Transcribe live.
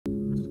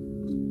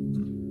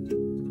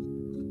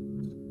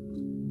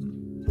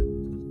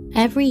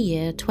Every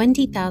year,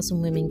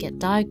 20,000 women get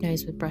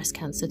diagnosed with breast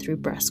cancer through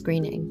breast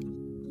screening.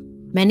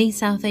 Many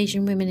South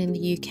Asian women in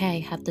the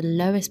UK have the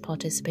lowest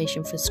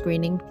participation for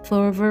screening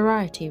for a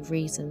variety of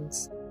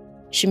reasons.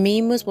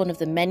 Shamim was one of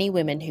the many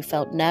women who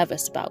felt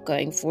nervous about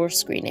going for a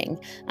screening,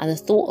 and the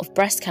thought of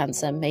breast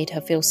cancer made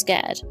her feel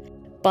scared.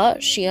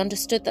 But she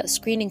understood that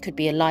screening could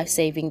be a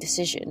life-saving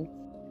decision.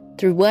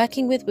 Through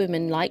working with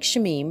women like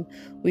Shamim,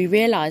 we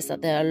realised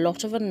that there are a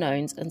lot of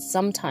unknowns and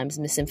sometimes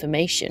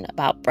misinformation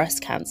about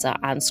breast cancer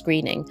and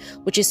screening,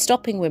 which is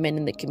stopping women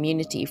in the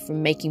community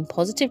from making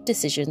positive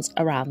decisions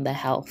around their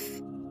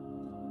health.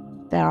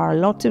 There are a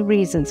lot of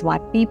reasons why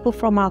people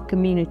from our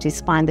communities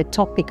find the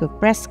topic of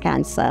breast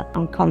cancer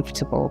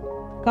uncomfortable.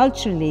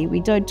 Culturally, we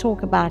don't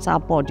talk about our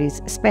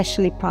bodies,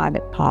 especially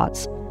private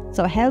parts,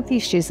 so health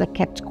issues are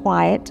kept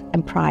quiet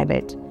and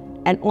private.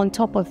 And on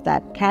top of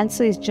that,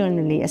 cancer is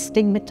generally a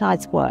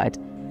stigmatized word.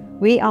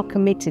 We are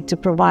committed to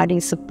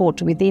providing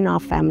support within our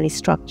family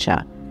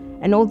structure.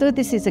 And although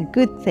this is a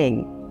good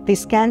thing,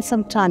 this can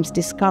sometimes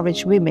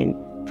discourage women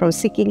from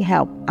seeking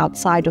help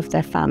outside of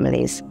their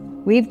families.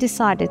 We've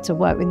decided to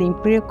work with the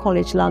Imperial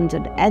College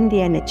London and the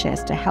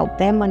NHS to help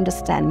them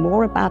understand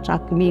more about our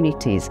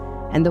communities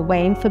and the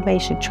way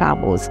information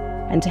travels,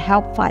 and to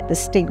help fight the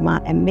stigma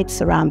and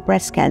myths around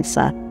breast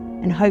cancer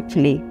and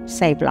hopefully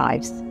save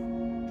lives.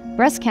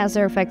 Breast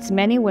cancer affects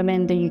many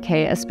women in the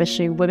UK,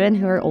 especially women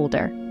who are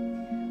older.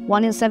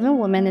 1 in 7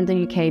 women in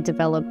the UK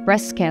develop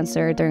breast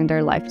cancer during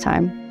their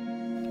lifetime.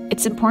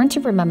 It's important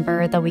to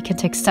remember that we can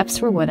take steps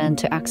for women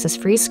to access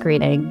free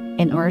screening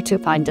in order to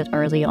find it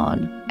early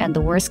on, and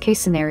the worst-case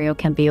scenario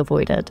can be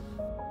avoided.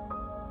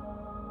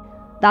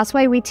 That's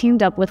why we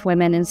teamed up with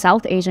women in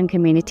South Asian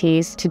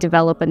communities to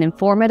develop an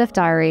informative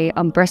diary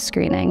on breast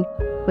screening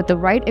with the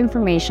right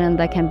information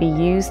that can be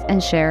used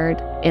and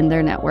shared in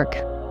their network.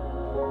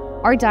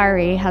 Our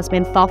diary has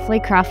been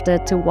thoughtfully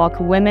crafted to walk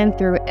women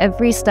through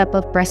every step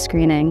of breast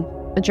screening,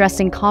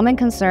 addressing common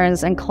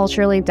concerns and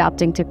culturally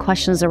adapting to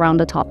questions around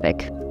the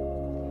topic.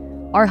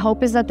 Our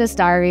hope is that this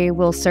diary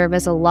will serve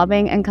as a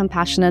loving and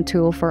compassionate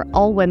tool for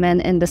all women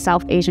in the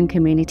South Asian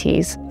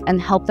communities and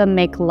help them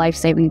make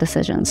life-saving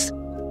decisions.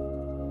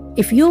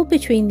 If you're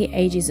between the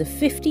ages of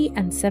 50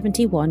 and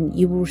 71,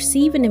 you will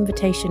receive an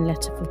invitation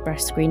letter for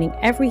breast screening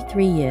every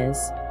 3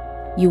 years.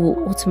 You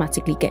will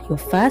automatically get your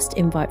first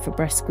invite for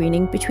breast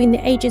screening between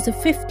the ages of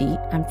 50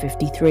 and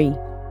 53.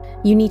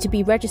 You need to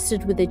be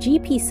registered with a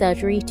GP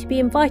surgery to be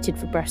invited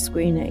for breast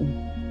screening.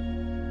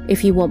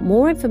 If you want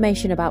more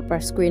information about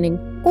breast screening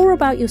or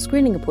about your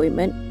screening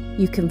appointment,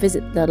 you can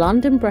visit the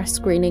London Breast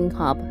Screening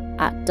Hub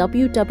at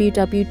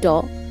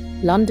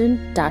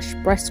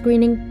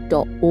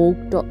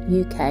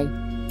www.london-breastscreening.org.uk.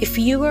 If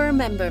you are a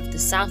member of the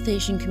South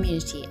Asian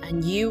community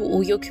and you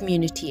or your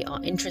community are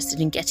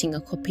interested in getting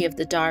a copy of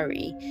the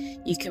diary,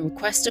 you can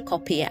request a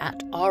copy at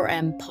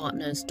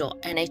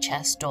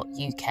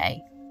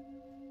rmpartners.nhs.uk.